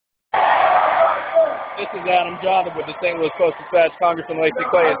is Adam Jadhav with the St. Louis Post-Dispatch. Congressman Lacy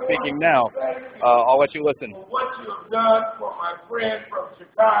Clay is speaking now. I'll let you listen. For what you have done for my friend from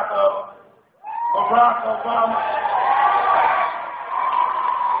Chicago, Barack Obama.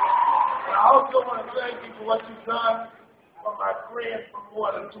 And I also want to thank you for what you've done for my friend for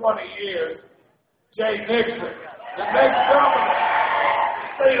more than 20 years, Jay Nixon, the next governor of the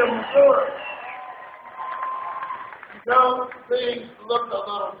state of Missouri. You know, things look a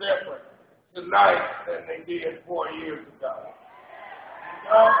little different tonight than they did 4 years ago. You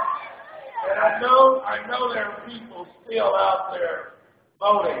know? And I know there are people still out there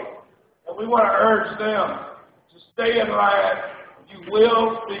voting, and we want to urge them to stay in line. You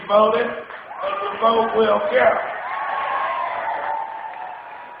will be voted, and your vote will count.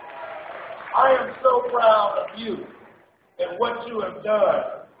 I am so proud of you and what you have done.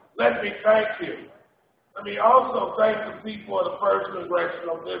 Let me thank you. Let me also thank the people of the 1st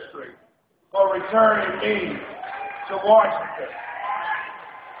Congressional District for returning me to Washington.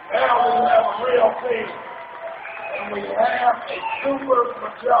 Now we have a real team, and we have a super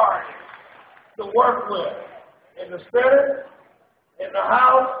majority to work with in the Senate, in the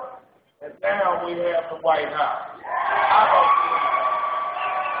House, and now we have the White House.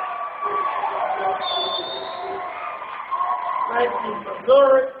 Thank you,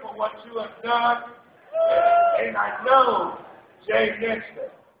 Missouri, for what you have done, and I know Jay Nixon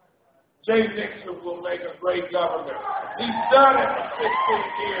will make a great governor. He's done it for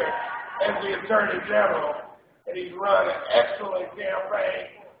 16 years as the Attorney General, and he's run an excellent campaign,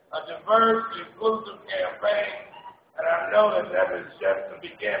 a diverse, inclusive campaign, and I know that that is just the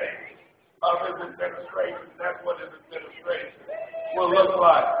beginning of his administration. That's what his administration will look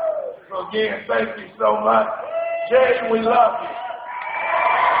like. So again, thank you so much. Jay, we love you.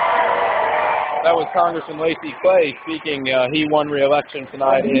 That was Congressman Lacy Clay speaking. He won re-election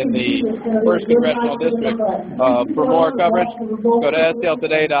tonight in the 1st Congressional District. For more coverage, go to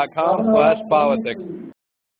stltoday.com/politics.